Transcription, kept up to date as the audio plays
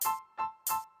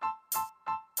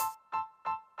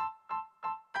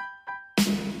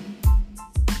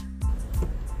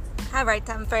Hi, Right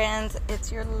Time friends.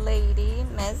 It's your lady,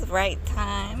 Ms. Right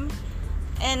Time.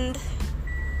 And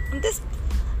I'm just,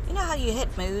 you know how you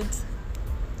hit moods?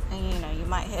 And you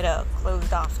might hit a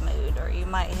closed off mood, or you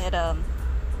might hit an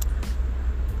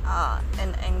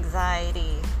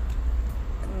anxiety,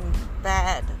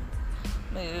 bad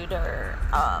mood, or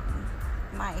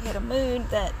might hit a mood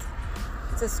that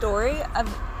it's a story.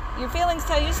 Your feelings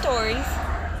tell you stories,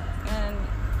 and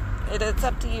it's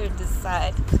up to you to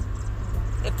decide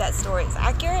if that story is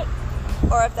accurate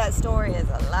or if that story is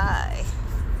a lie,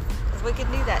 because we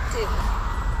can do that too.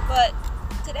 But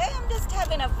today I'm just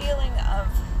having a feeling of,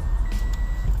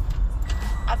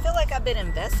 I feel like I've been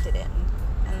invested in,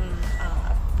 and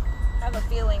have a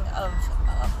feeling of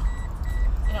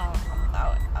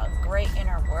a great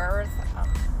inner worth.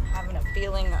 Having a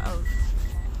feeling of,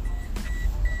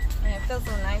 it feels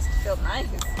so nice to feel nice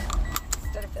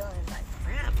instead of feeling like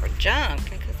crap or junk,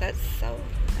 because that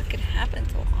can happen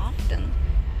so often.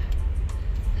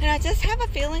 And I just have a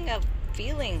feeling of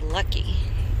feeling lucky,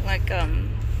 like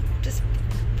just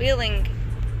feeling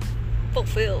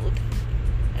fulfilled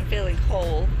and feeling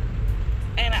whole.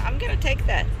 And I'm gonna take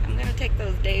that. I'm gonna take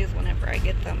those days whenever I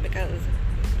get them, because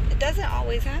it doesn't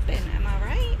always happen. Am I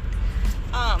right?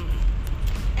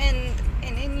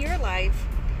 And in your life,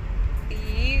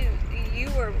 you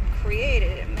were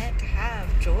created and meant to have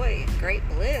joy and great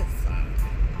bliss and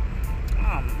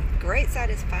great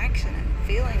satisfaction and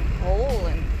feeling whole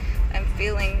and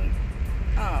feeling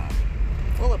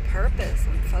full of purpose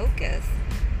and focus.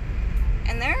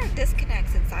 And there are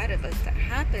disconnects inside of us that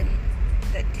happen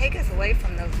that take us away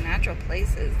from those natural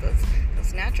places,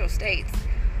 those natural states.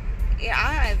 Yeah,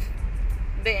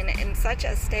 I've been in such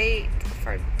a state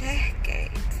for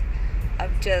decades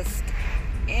of just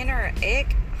inner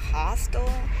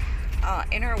hostile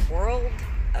inner world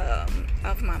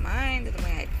of my mind and the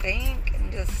way I think,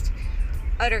 and just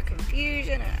utter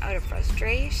confusion and utter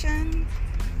frustration.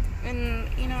 And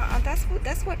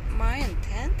that's what my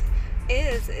intent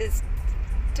is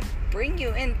to bring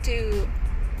you into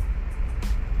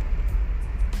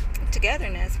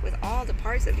togetherness with all the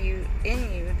parts of you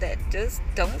in you that just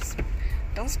don't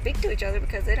speak to each other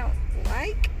because they don't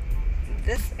like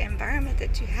this environment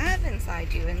that you have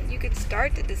inside you. And you could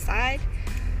start to decide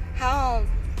how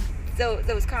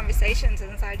those conversations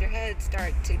inside your head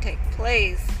start to take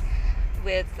place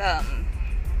with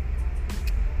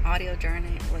audio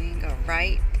journaling or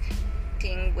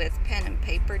writing with pen and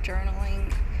paper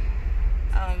journaling.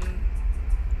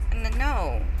 And the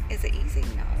no is an easy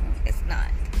no. It's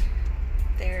not.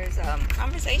 There's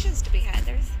conversations to be had.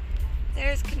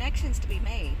 There's connections to be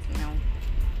made.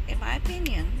 In my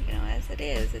opinion, as it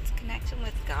is, it's connection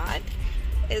with God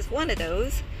is one of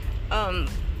those. And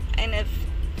if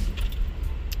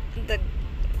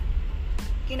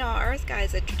our earth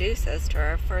guys introduce us to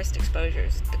our first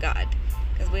exposures to God,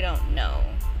 because we don't know,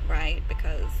 right?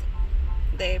 Because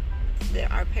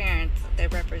our parents, they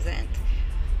represent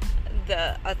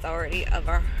the authority of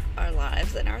our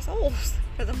lives and our souls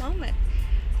for the moment.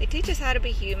 They teach us how to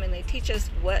be human. They teach us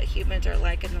what humans are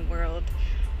like in the world.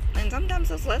 And sometimes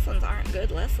those lessons aren't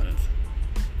good lessons.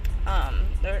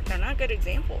 They're not good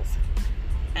examples.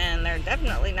 And they're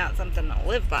definitely not something to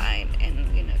live by and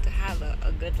to have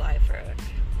a good life or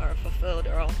a fulfilled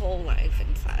or a whole life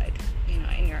inside,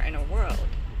 in your inner world.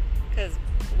 Because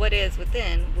what is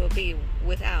within will be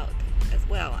without as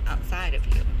well, outside of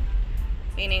you.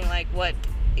 Meaning, like, what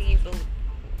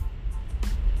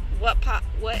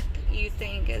you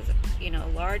think is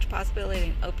large possibility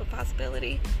and open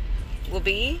possibility will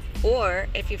be, or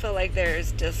if you feel like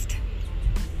there's just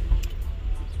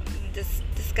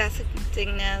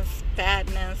disgustingness,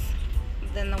 badness,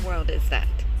 then the world is that.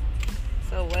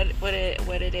 So what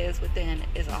it is within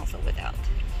is also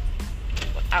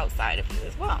outside of you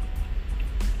as well.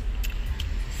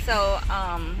 So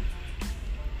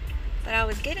but I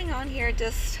was getting on here,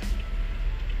 just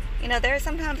there are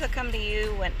sometimes I come to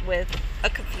you with a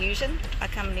confusion. I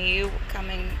come to you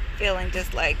feeling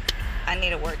just like I need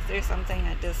to work through something.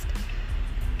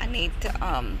 I need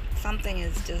to something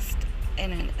is just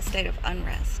in a state of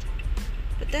unrest.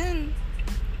 But then,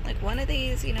 like one of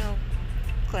these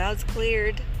clouds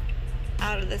cleared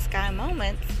out of the sky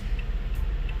moments,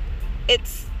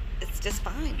 it's just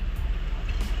fine.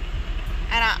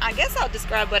 And I guess I'll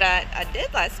describe what I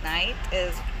did last night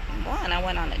is, one, I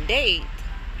went on a date,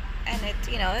 and it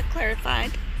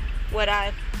clarified what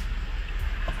I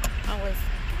was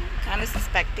kind of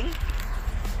suspecting.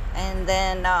 And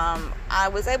then I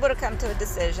was able to come to a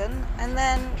decision, and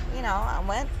then I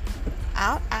went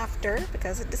out after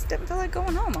because it just didn't feel like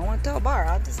going home. I went to a bar.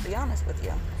 I'll just be honest with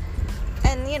you.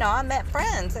 And I met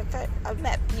friends. I've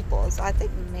met people. So I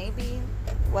think maybe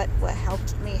what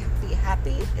helped me be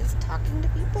happy is talking to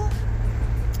people.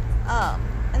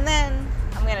 And then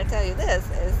I'm going to tell you this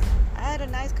is I had a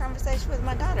nice conversation with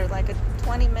my daughter, like a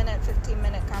 20-minute,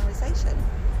 15-minute conversation.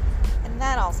 And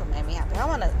that also made me happy.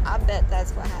 I bet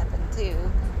that's what happened too.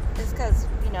 Is because,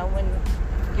 when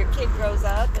your kid grows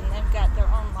up and they've got their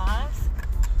own lives,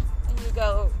 and you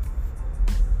go,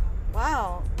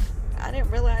 wow, I didn't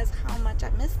realize how much I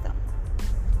missed them.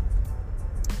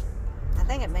 I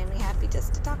think it made me happy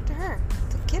just to talk to her,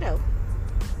 to kiddo.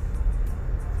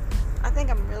 I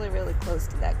think I'm really, really close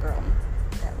to that girl,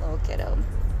 that little kiddo.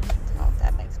 So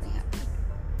that makes me happy.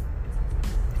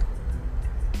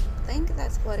 I think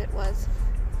that's what it was.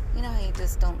 You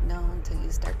just don't know until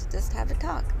you start to just have a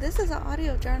talk. This is an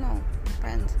audio journal,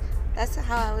 friends. That's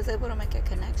how I was able to make a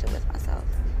connection with myself.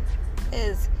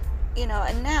 And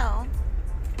now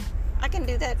I can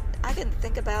do that. I can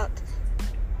think about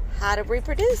how to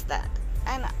reproduce that.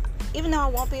 And even though I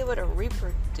won't be able to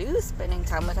reproduce spending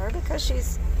time with her because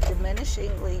she's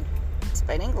diminishingly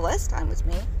spending less time with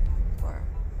me, or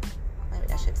maybe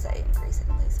I should say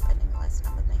increasingly spending less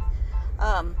time with me,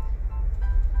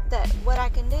 that what I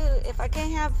can do, if I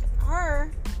can't have her,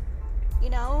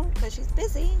 because she's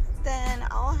busy, then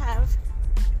I'll have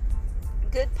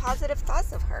good positive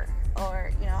thoughts of her,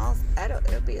 or or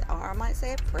I might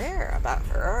say a prayer about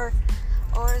her,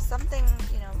 or something,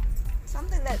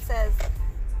 something that says,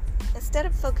 instead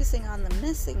of focusing on the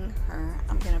missing her,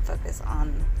 I'm going to focus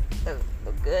on the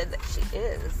good that she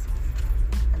is,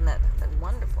 and the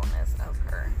wonderfulness of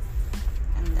her,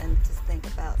 and then just think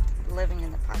about living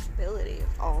in the possibility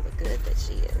of all the good that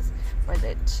she is, or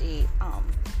that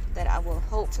that I will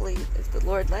hopefully, if the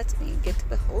Lord lets me, get to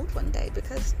behold one day,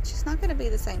 because she's not going to be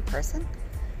the same person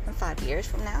in 5 years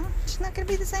from now. She's not going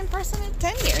to be the same person in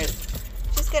 10 years.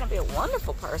 She's going to be a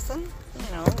wonderful person,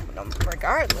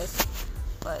 regardless.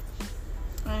 But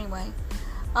anyway,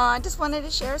 I just wanted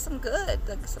to share some good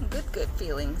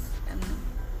feelings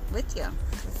with you.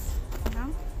 If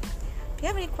you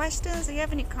have any questions, or you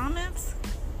have any comments,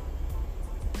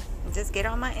 just get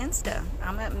on my Insta.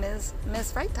 I'm at Ms.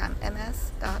 Right Time,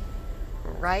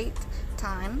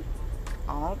 ms.righttime,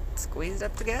 all squeezed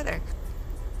up together.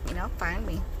 Find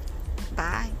me.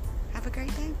 Bye. Have a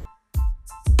great day.